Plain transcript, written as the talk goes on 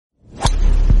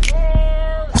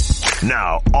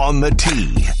Now on the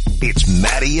tee, it's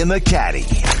Matty and the Caddie.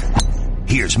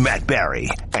 Here's Matt Barry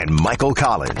and Michael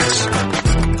Collins.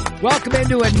 Welcome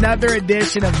into another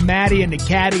edition of Matty and the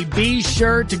Caddie. Be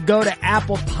sure to go to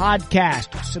Apple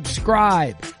Podcast,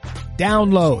 subscribe,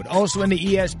 download. Also in the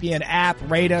ESPN app,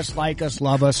 rate us, like us,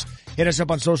 love us. Hit us up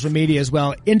on social media as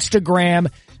well.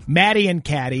 Instagram, Matty and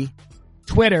Caddie.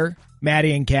 Twitter,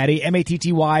 Matty and Caddie,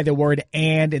 M-A-T-T-Y, the word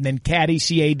and then Caddie,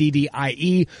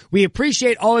 C-A-D-D-I-E. We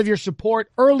appreciate all of your support.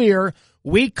 Earlier,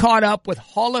 we caught up with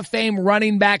Hall of Fame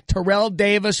running back Terrell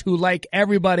Davis, who, like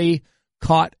everybody,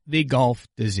 caught the golf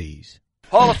disease.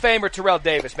 Hall of Famer Terrell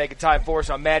Davis making time for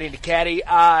us on Matty and the Caddie.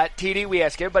 TD, we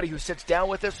ask everybody who sits down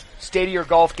with us, state of your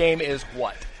golf game is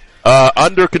what?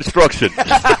 Under construction. and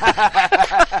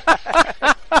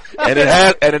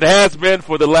it has been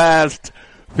for the last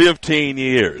 15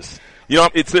 years. You know,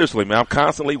 seriously, man, I'm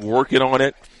constantly working on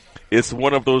it. It's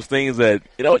one of those things that,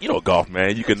 you know, golf,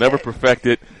 man, you can never perfect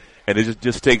it. And it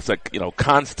just takes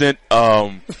constant,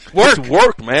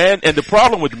 work, man. And the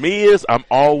problem with me is I'm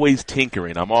always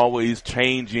tinkering. I'm always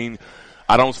changing.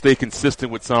 I don't stay consistent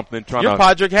with something. You're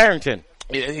Padraig Harrington.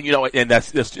 You know, and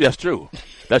that's true.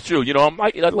 That's true. You know, I'm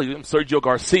Sergio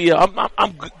Garcia.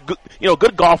 I'm good, you know,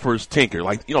 good golfers tinker.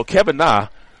 Like, you know, Kevin Na,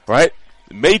 right?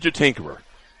 Major tinkerer.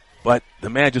 But the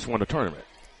man just won a tournament.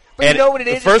 But you know what it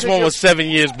is? The first one was 7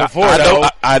 years before.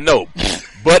 I know.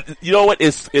 But you know what?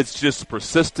 It's just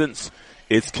persistence.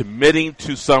 It's committing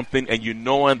to something, and you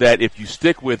knowing that if you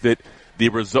stick with it, the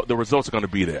results are going to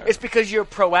be there. It's because you're a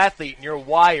pro athlete and you're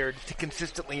wired to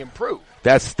consistently improve.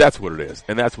 That's what it is,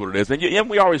 and that's what it is.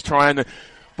 And we're always trying to.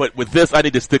 But with this, I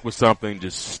need to stick with something.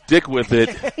 Just stick with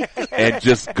it, and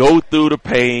just go through the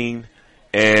pain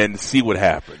and see what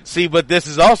happens. See, but this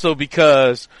is also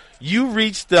because you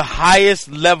reached the highest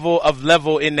level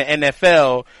in the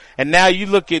NFL, and now you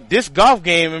look at this golf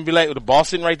game and be like, the ball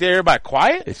sitting right there, everybody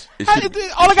quiet?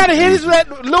 All I got to hit is that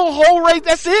little hole right,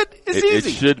 that's it? It's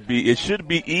easy. It should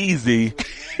be easy,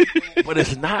 but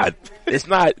it's not. It's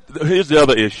not. Here's the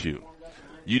other issue.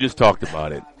 You just talked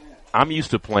about it. I'm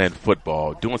used to playing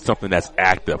football, doing something that's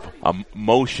active,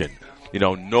 motion, you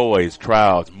know, noise,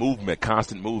 trials, movement,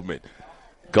 constant movement.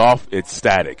 Golf, it's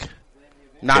static.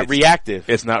 Not reactive.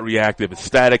 It's not reactive. It's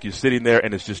static. You're sitting there,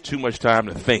 and it's just too much time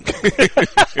to think.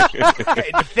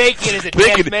 Thinking is a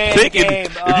dead man game.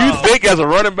 If you think as a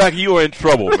running back, you are in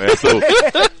trouble, man. So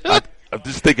I'm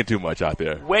just thinking too much out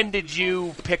there. When did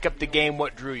you pick up the game?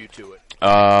 What drew you to it?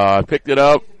 I picked it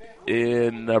up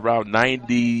in around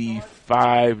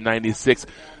 95, 96.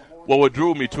 Well, what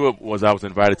drew me to it was I was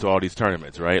invited to all these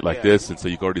tournaments, right? Like this, and so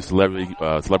you go to these celebrity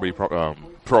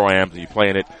pro-ams and you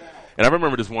playing it. And I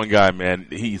remember this one guy, man,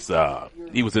 he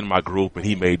was in my group and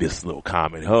he made this little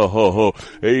comment,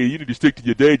 hey, you need to stick to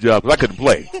your day job, because I couldn't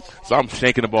play. So I'm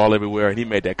shanking the ball everywhere, and he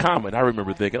made that comment. I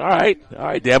remember thinking, all right,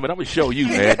 damn it, I'm going to show you,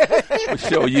 man. I'm going to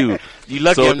show you. You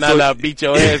lucky I'm not allowed to beat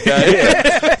your ass, guys.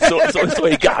 Yeah. So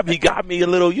he got me a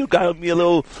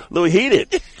little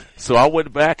heated. So I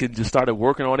went back and just started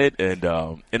working on it, and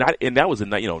that was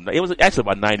it was actually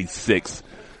about 96.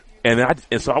 And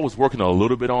so I was working a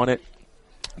little bit on it.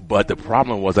 But the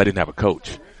problem was I didn't have a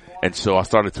coach. And so I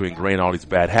started to ingrain all these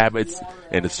bad habits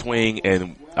and the swing,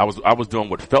 and I was doing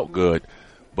what felt good,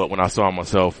 but when I saw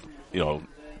myself, you know,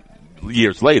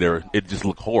 years later, it just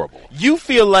looked horrible. You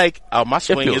feel like, my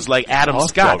swing is like Adam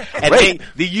Scott. And then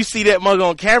you see that mug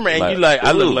on camera and you like,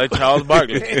 I look like Charles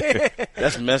Barkley.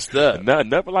 That's messed up.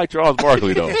 Never like Charles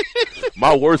Barkley though.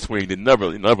 My worst swing did never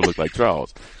look like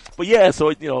Charles. But yeah,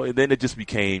 so, you know, and then it just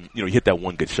became, you know, you hit that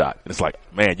one good shot. And it's like,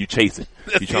 man, you chase it.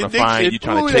 You're trying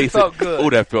to chase it. Oh,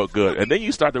 that felt good. And then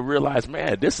you start to realize,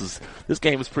 man, this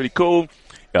game is pretty cool.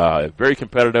 Very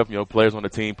competitive. You know, players on the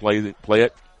team play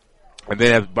it. And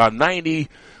then at about 90,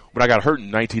 when I got hurt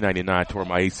in 1999, tore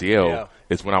my ACL,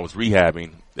 is when I was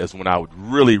rehabbing. That's when I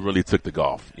really, really took to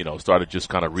golf. You know, started just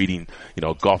kind of reading, you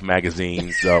know, golf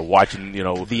magazines, watching, you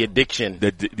know. The addiction.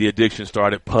 The addiction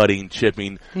started, putting,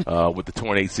 chipping, with the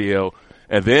torn ACL.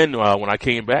 And then, when I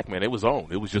came back, man, it was on.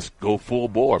 It was just go full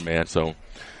bore, man. So.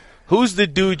 Who's the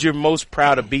dude you're most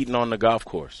proud of beating on the golf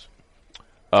course?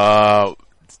 To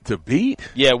beat?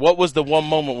 Yeah, what was the one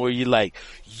moment where you're like,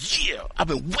 yeah, I've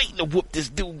been waiting to whoop this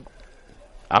dude?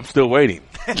 I'm still waiting.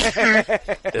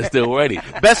 Still waiting.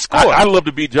 Best score. I love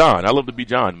to beat John.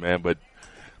 Man. But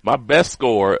my best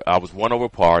score, I was 1 over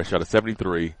par, shot a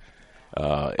 73.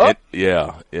 That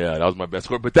was my best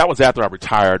score. But that was after I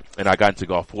retired and I got into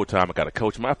golf full time. I got a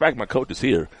coach. Matter of fact, my coach is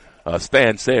here.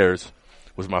 Stan Sayers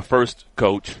was my first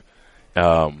coach.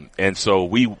 And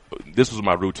so this was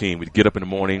my routine. We'd get up in the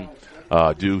morning,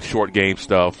 do short game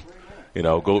stuff, you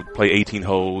know, go play 18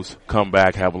 holes, come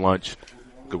back, have lunch,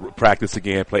 practice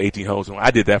again, play 18 holes. And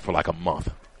I did that for like a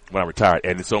month when I retired.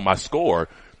 And so my score,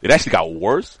 it actually got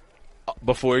worse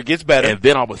before it gets better. And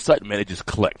then all of a sudden, man, it just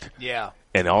clicked. Yeah.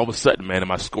 And all of a sudden, man,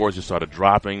 my scores just started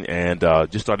dropping and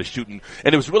just started shooting.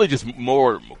 And it was really just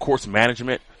more course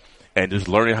management and just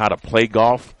learning how to play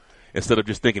golf instead of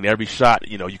just thinking every shot,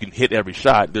 you can hit every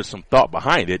shot. There's some thought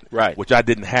behind it, right? Which I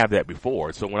didn't have that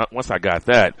before. So once I got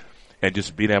that and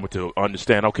just being able to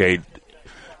understand, okay,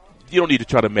 you don't need to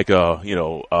try to make a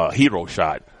hero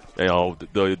shot.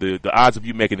 The odds of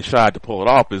you making the shot to pull it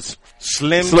off is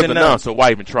slim to none. So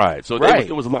why even try it? So right.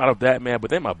 There was a lot of that, man. But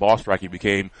then my ball striking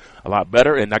became a lot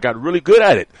better, and I got really good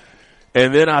at it.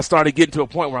 And then I started getting to a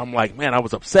point where I'm like, man, I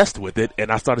was obsessed with it,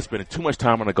 and I started spending too much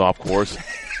time on the golf course.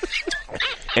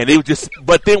 And it was just,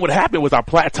 but then what happened was I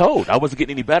plateaued. I wasn't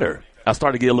getting any better. I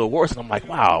started to get a little worse, and I'm like,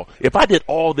 wow, if I did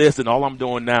all this and all I'm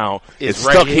doing now is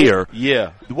right stuck here,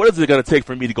 yeah, what is it going to take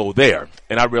for me to go there?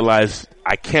 And I realized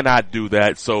I cannot do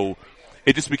that. So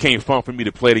it just became fun for me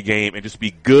to play the game and just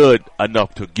be good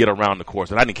enough to get around the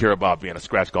course. And I didn't care about being a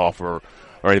scratch golfer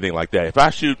or anything like that. If I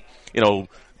shoot,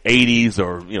 80s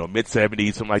or mid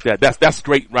 70s, something like that. That's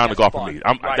great round of golf for me.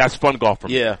 That's fun golf for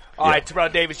me. Yeah. All right, Terrell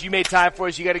Davis, you made time for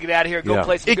us. You got to get out of here. Go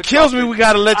play some. It kills me. We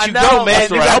got to let you go, man.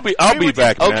 That's all right. I'll be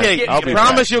back. Man. Okay. I'll be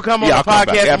promise back. you'll come on the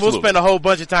podcast and we'll spend a whole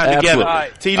bunch of time together. All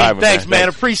right. TD, thanks, man.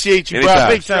 Appreciate you, bro.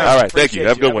 Big time. All right. Thank you.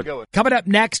 Have a good one. Coming up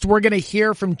next, we're going to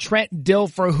hear from Trent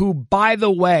Dilfer, who, by the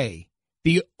way,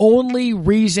 the only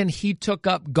reason he took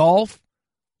up golf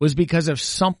was because of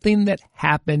something that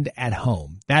happened at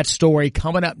home. That story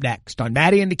coming up next on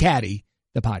Matty and the Caddie,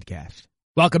 the podcast.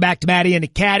 Welcome back to Matty and the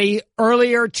Caddie.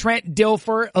 Earlier, Trent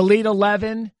Dilfer, Elite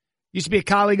 11, used to be a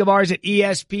colleague of ours at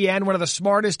ESPN, one of the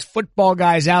smartest football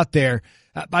guys out there.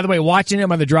 By the way, watching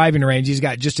him on the driving range, he's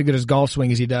got just as good as golf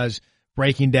swing as he does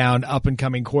breaking down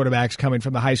up-and-coming quarterbacks coming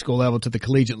from the high school level to the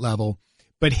collegiate level.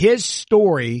 But his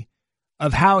story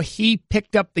of how he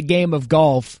picked up the game of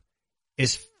golf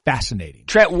is fascinating.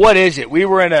 Trent, what is it? We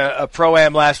were in a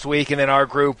Pro-Am last week, and in our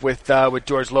group with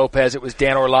George Lopez, it was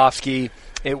Dan Orlovsky,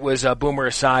 it was Boomer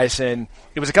Esiason,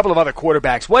 it was a couple of other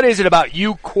quarterbacks. What is it about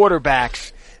you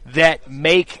quarterbacks that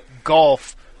make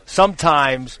golf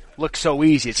sometimes look so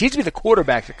easy? It seems to be the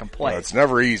quarterbacks that can play. Well, it's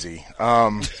never easy.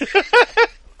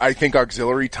 I think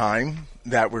auxiliary time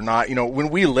that we're not,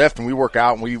 when we lift and we work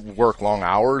out and we work long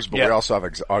hours, but we also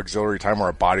have auxiliary time where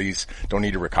our bodies don't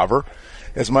need to recover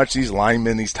as much. These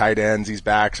linemen, these tight ends, these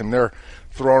backs, they're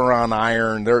throwing around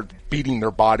iron. They're beating their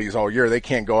bodies all year. They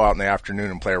can't go out in the afternoon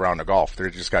and play a round of golf.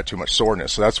 They've just got too much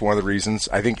soreness. So that's one of the reasons.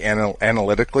 I think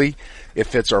analytically it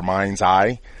fits our mind's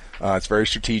eye. It's very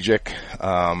strategic.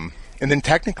 And then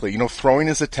technically, throwing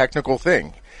is a technical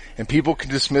thing. And people can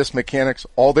dismiss mechanics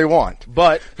all they want.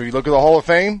 But if you look at the Hall of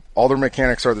Fame, all their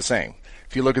mechanics are the same.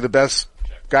 If you look at the best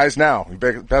guys now,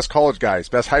 best college guys,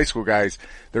 best high school guys,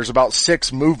 there's about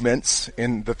 6 movements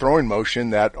in the throwing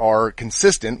motion that are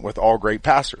consistent with all great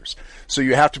passers. So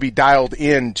you have to be dialed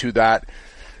into that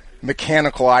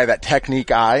mechanical eye, that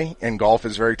technique eye, and golf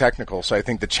is very technical. So I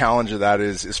think the challenge of that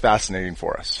is fascinating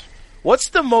for us. What's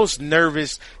the most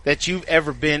nervous that you've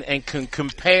ever been and can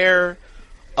compare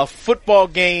a football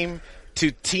game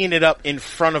to teeing it up in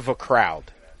front of a crowd?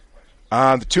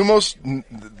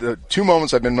 The two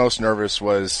moments I've been most nervous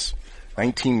was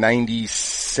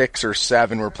 1996 or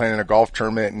 7. We were playing in a golf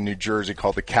tournament in New Jersey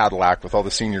called the Cadillac with all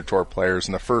the senior tour players.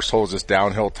 And the first hole was this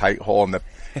downhill tight hole and the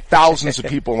thousands of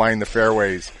people lining the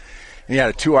fairways. And you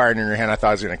had a 2-iron in your hand. I thought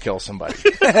I was going to kill somebody.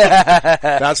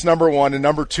 That's number one. And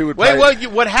number two.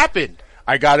 What happened?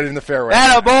 I got it in the fairway.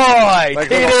 Attaboy!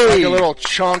 Like a little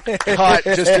chunk cut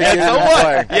just to get it in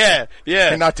the play. Yeah.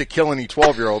 And not to kill any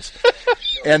 12-year-olds.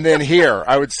 And then here,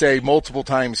 I would say multiple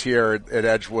times here at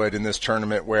Edgewood in this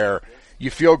tournament where you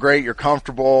feel great, you're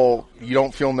comfortable, you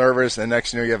don't feel nervous, and the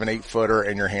next thing you know, you have an 8-footer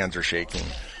and your hands are shaking.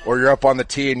 Or you're up on the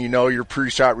tee and you know your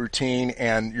pre-shot routine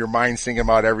and your mind's thinking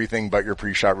about everything but your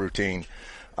pre-shot routine.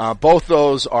 Both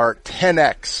those are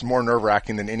 10x more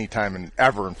nerve-wracking than any time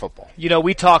ever in football.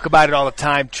 We talk about it all the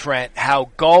time, Trent, how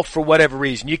golf, for whatever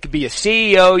reason, you could be a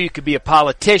CEO, you could be a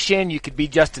politician, you could be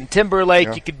Justin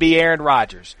Timberlake, you could be Aaron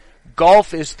Rodgers.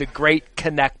 Golf is the great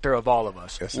connector of all of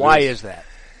us. Yes, why is that?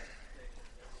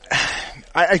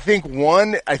 I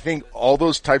think all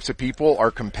those types of people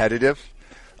are competitive.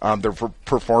 They're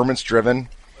performance-driven.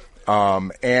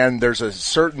 And there's a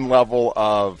certain level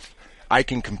of I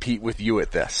can compete with you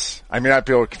at this. I may not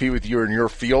be able to compete with you in your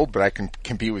field, but I can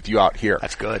compete with you out here.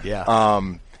 That's good, yeah.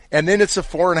 And then it's a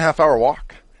 4.5-hour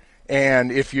walk.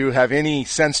 And if you have any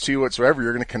sense to you whatsoever,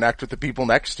 you're going to connect with the people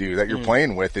next to you that you're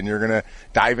playing with, and you're going to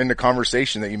dive into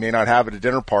conversation that you may not have at a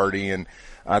dinner party. And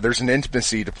there's an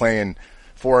intimacy to playing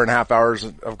 4.5 hours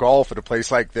of golf at a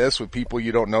place like this with people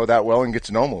you don't know that well and get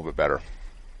to know them a little bit better.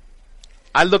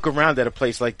 I look around at a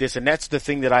place like this, and that's the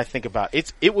thing that I think about.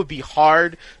 It would be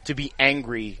hard to be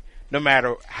angry no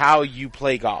matter how you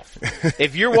play golf.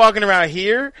 If you're walking around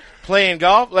here playing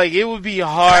golf, like, it would be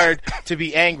hard to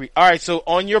be angry. All right, so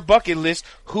on your bucket list,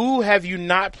 who have you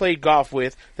not played golf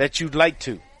with that you'd like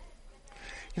to? You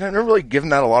know, I've never really given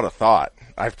that a lot of thought.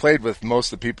 I've played with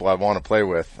most of the people I want to play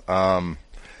with.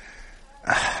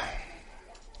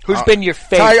 Who's been your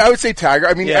favorite? I would say Tiger.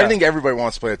 I mean, I think everybody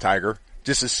wants to play a Tiger.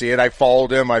 Just to see it. I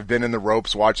followed him. I've been in the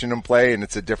ropes watching him play, and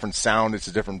it's a different sound. It's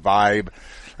a different vibe.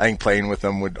 I think playing with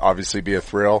him would obviously be a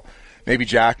thrill. Maybe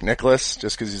Jack Nicklaus,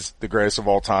 just because he's the greatest of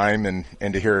all time, and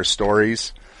to hear his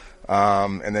stories.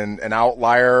 And then an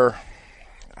outlier,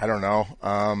 I don't know.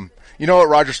 You know what?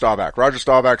 Roger Staubach. Roger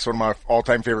Staubach's one of my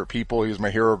all-time favorite people. He was my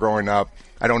hero growing up.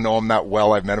 I don't know him that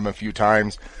well. I've met him a few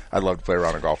times. I'd love to play a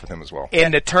round of golf with him as well.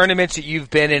 In the tournaments that you've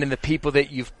been in and the people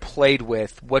that you've played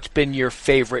with, what's been your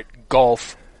favorite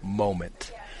golf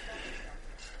moment?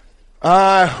 We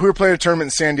were playing a tournament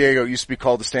in San Diego. It used to be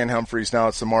called the Stan Humphreys. Now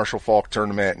it's the Marshall Falk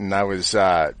tournament. And I was,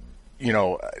 Rick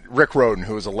Rhoden,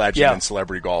 who was a legend in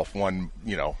celebrity golf, won,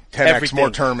 10x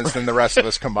more tournaments than the rest of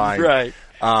us combined. Right.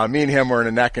 Me and him were in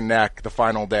a neck and neck the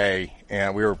final day,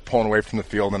 and we were pulling away from the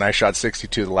field, and I shot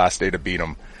 62 the last day to beat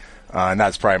him. And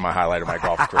that's probably my highlight of my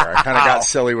golf career. I kind of got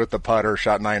silly with the putter,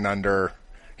 shot 9 under.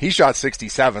 He shot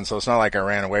 67, so it's not like I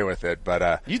ran away with it,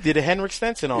 but, you did a Henrik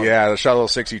Stenson on I shot a little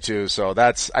 62, so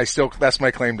that's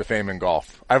my claim to fame in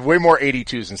golf. I have way more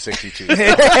 82s than 62s.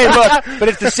 Hey, look, but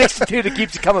it's the 62 that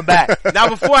keeps you coming back. Now,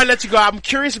 before I let you go, I'm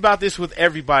curious about this with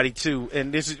everybody too,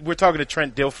 and we're talking to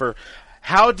Trent Dilfer.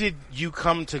 How did you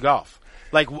come to golf?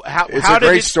 Like, how it's how a did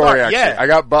great it story, start? actually.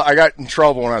 Yeah. I got in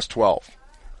trouble when I was 12.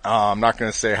 I'm not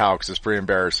going to say how because it's pretty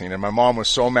embarrassing. And my mom was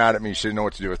so mad at me, she didn't know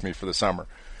what to do with me for the summer.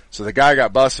 So the guy I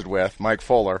got busted with, Mike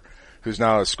Fuller, who's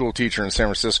now a school teacher in San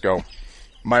Francisco,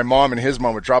 my mom and his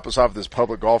mom would drop us off at this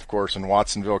public golf course in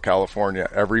Watsonville, California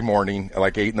every morning at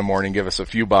like 8 a.m, give us a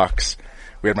few bucks.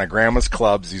 We had my grandma's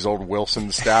clubs, these old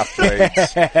Wilson staff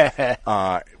blades.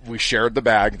 We shared the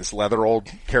bag, this leather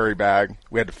old carry bag.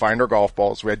 We had to find our golf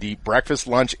balls. We had to eat breakfast,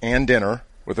 lunch, and dinner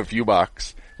with a few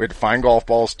bucks. We had to find golf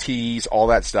balls, tees, all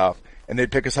that stuff. And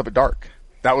they'd pick us up at dark.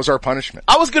 That was our punishment.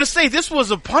 I was going to say, this was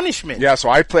a punishment. Yeah,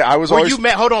 so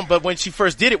hold on, but when she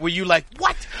first did it, were you like,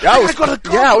 what? Yeah,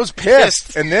 I was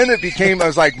pissed. And then it became, I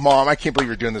was like, Mom, I can't believe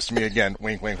you're doing this to me again.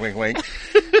 Wink, wink, wink, wink.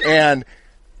 And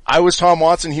I was Tom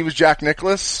Watson. He was Jack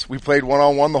Nicklaus. We played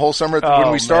one-on-one the whole summer.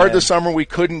 When we started the summer, we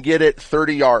couldn't get it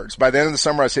 30 yards. By the end of the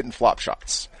summer, I was hitting flop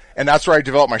shots. And that's where I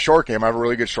developed my short game. I have a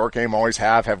really good short game. Always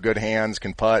have good hands,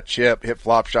 can putt, chip, hit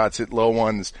flop shots, hit low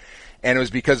ones. And it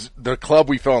was because the club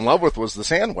we fell in love with was the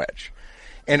sand wedge.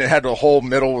 And it had the whole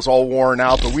middle was all worn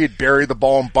out, but we'd bury the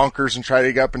ball in bunkers and try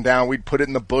to get up and down. We'd put it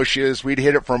in the bushes. We'd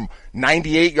hit it from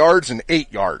 98 yards and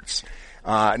 8 yards.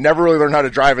 Never really learned how to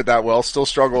drive it that well. Still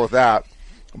struggle with that.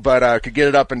 But could get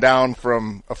it up and down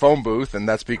from a phone booth, and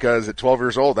that's because at 12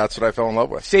 years old, that's what I fell in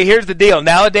love with. See, here's the deal.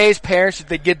 Nowadays, parents,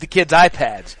 they give the kids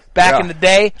iPads. Back in the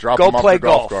day, go play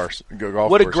golf.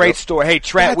 What a great story. Hey,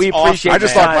 Trent, we appreciate it. I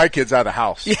just locked my kids out of the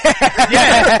house.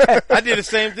 Yeah, I did the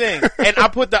same thing. And I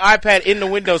put the iPad in the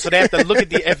window so they have to look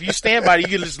at if you stand by it, you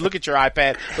can just look at your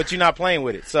iPad, but you're not playing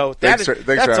with it. So that's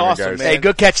awesome, man. Hey,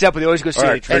 good catching up with you. Always go see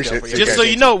you. Just so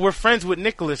you know, we're friends with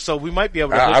Nicholas, so we might be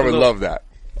able to. I would love that.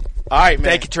 All right, man.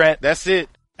 Thank you, Trent. That's it.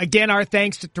 Again, our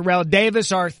thanks to Terrell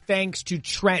Davis. Our thanks to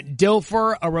Trent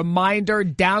Dilfer. A reminder,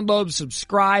 download,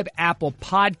 subscribe, Apple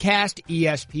Podcast,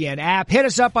 ESPN app. Hit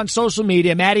us up on social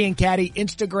media, Matty and Caddie,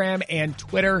 Instagram and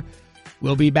Twitter.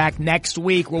 We'll be back next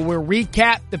week where we'll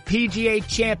recap the PGA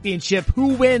Championship. Who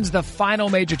wins the final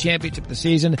major championship of the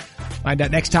season? Find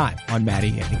out next time on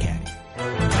Matty and the Caddie.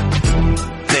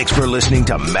 Thanks for listening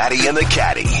to Matty and the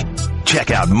Caddie.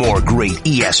 Check out more great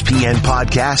ESPN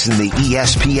podcasts in the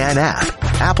ESPN app,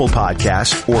 Apple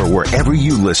Podcasts, or wherever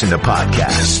you listen to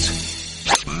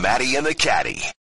podcasts. Matty and the Caddie.